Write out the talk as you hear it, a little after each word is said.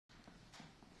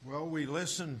Well, we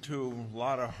listen to a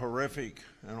lot of horrific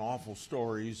and awful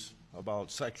stories about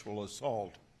sexual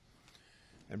assault,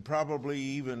 and probably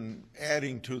even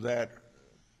adding to that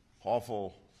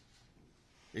awful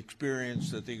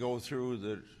experience that they go through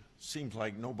that seems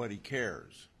like nobody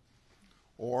cares.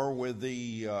 Or with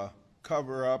the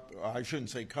cover-up, I shouldn't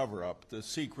say cover-up, the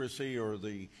secrecy or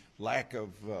the lack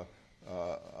of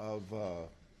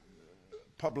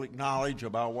public knowledge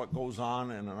about what goes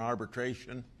on in an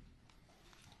arbitration.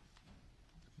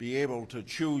 Be able to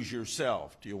choose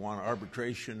yourself. Do you want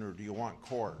arbitration or do you want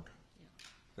court?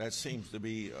 That seems to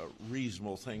be a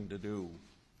reasonable thing to do.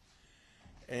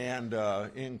 And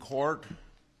in court,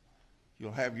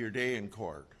 you'll have your day in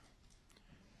court.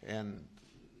 And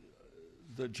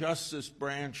the justice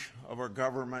branch of our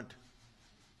government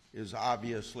is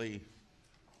obviously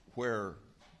where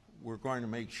we're going to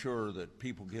make sure that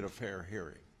people get a fair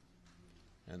hearing.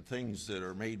 And things that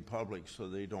are made public so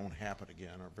they don't happen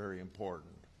again are very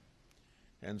important.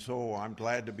 And so I'm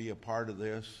glad to be a part of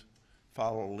this,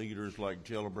 follow leaders like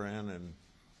Gillibrand and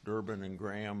Durbin and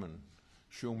Graham and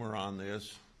Schumer on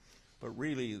this. But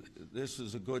really, this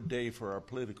is a good day for our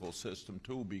political system,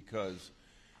 too, because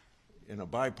in a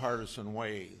bipartisan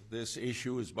way, this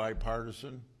issue is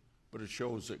bipartisan, but it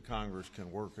shows that Congress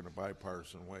can work in a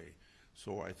bipartisan way.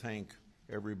 So I thank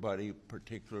everybody,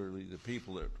 particularly the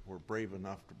people that were brave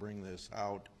enough to bring this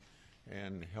out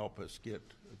and help us get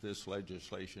this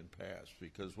legislation passed,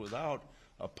 because without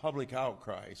a public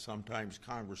outcry, sometimes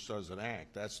Congress doesn't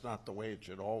act. That's not the way it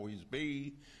should always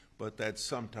be, but that's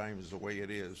sometimes the way it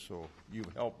is. So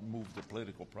you've helped move the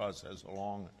political process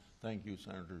along. Thank you,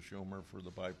 Senator Schumer, for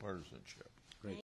the bipartisanship.